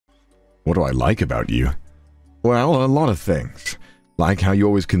What do I like about you? Well, a lot of things. Like how you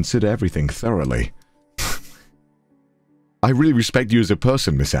always consider everything thoroughly. I really respect you as a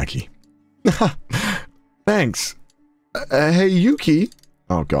person, Misaki. Thanks. Hey, Yuki.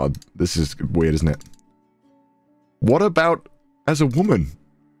 Oh god, this is weird, isn't it? What about as a woman?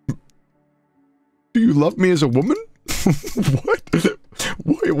 Do you love me as a woman? What?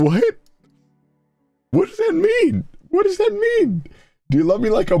 Wait, what? What does that mean? What does that mean? Do you love me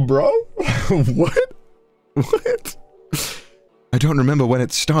like a bro? What? What? I don't remember when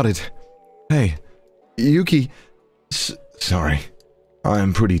it started. Hey, Yuki. Sorry.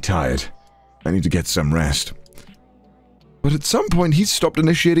 I'm pretty tired. I need to get some rest. But at some point, he stopped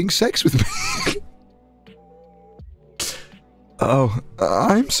initiating sex with me. Oh,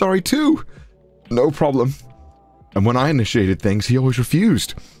 I'm sorry too. No problem. And when I initiated things, he always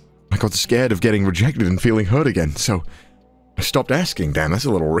refused. I got scared of getting rejected and feeling hurt again, so I stopped asking. Damn, that's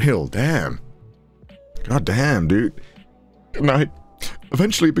a little real. Damn. God damn, dude. Good night.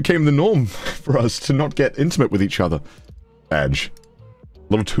 Eventually it became the norm for us to not get intimate with each other. Edge. A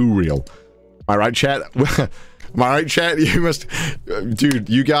little too real. Am I right, chat? Am I right, chat? You must... Dude,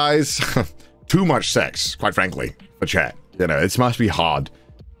 you guys... too much sex, quite frankly, for chat. You know, it must be hard,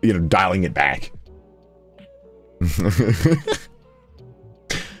 you know, dialing it back.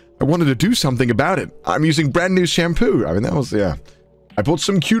 I wanted to do something about it. I'm using brand new shampoo. I mean, that was, yeah. I bought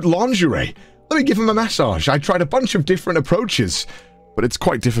some cute lingerie. Let me give him a massage. I tried a bunch of different approaches, but it's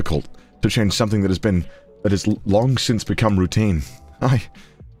quite difficult to change something that has long since become routine. I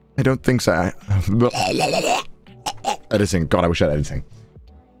don't think so. Editing. God, I wish I had editing.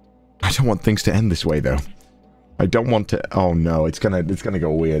 I don't want things to end this way, though. I don't want to... Oh, no. It's gonna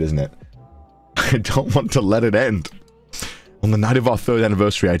go weird, isn't it? I don't want to let it end. On the night of our 3rd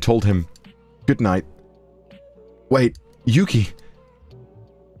anniversary, I told him, good night. Wait, Yuki.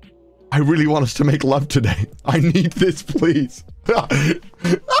 I really want us to make love today. I need this, please.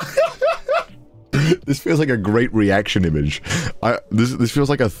 This feels like a great reaction image. This feels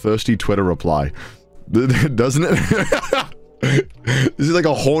like a thirsty Twitter reply. Doesn't it? This is like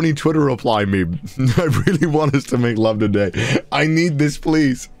a horny Twitter reply meme. I really want us to make love today. I need this,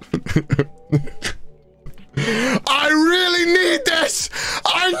 please. I really need this!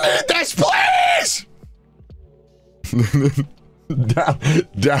 I need this, please!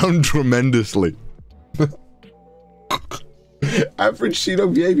 down tremendously. Average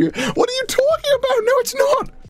CDawgVA. What are you talking about? No, it's not!